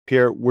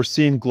Pierre, we're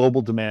seeing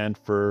global demand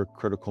for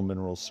critical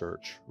mineral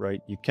search,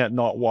 right? You can't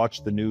not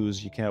watch the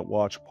news, you can't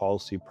watch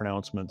policy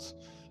pronouncements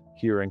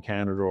here in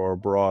Canada or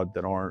abroad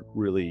that aren't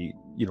really,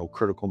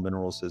 critical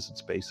minerals as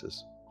its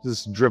basis.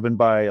 This is driven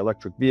by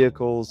electric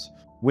vehicles,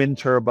 wind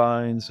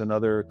turbines, and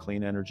other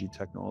clean energy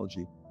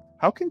technology.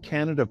 How can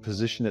Canada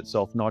position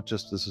itself not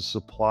just as a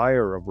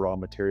supplier of raw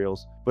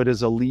materials, but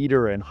as a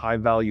leader in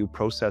high-value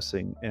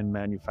processing and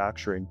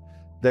manufacturing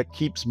that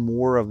keeps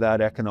more of that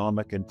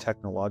economic and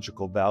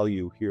technological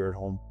value here at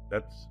home?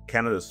 That's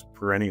Canada's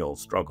perennial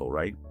struggle,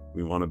 right?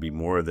 We want to be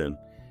more than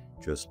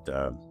just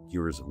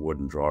hewers of wood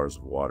and drawers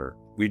of water.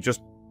 We just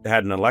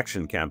had an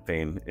election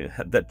campaign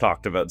that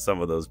talked about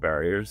some of those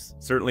barriers.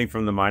 Certainly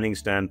from the mining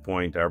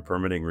standpoint, our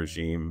permitting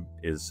regime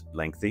is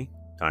lengthy,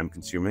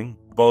 time-consuming.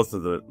 Both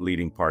of the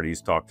leading parties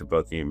talked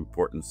about the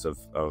importance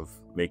of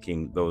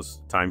making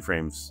those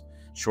timeframes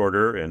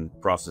shorter and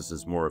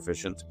processes more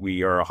efficient.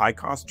 We are a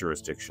high-cost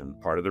jurisdiction.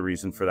 Part of the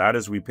reason for that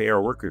is we pay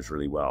our workers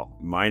really well.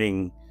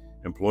 Mining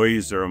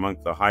employees are among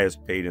the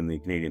highest paid in the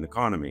Canadian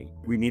economy.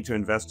 We need to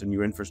invest in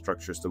new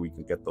infrastructure so we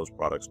can get those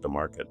products to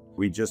market.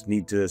 We just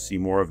need to see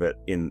more of it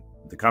in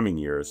the coming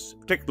years,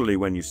 particularly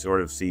when you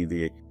sort of see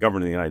the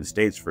government of the United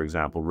States, for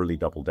example, really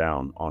double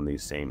down on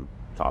these same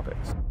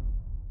topics.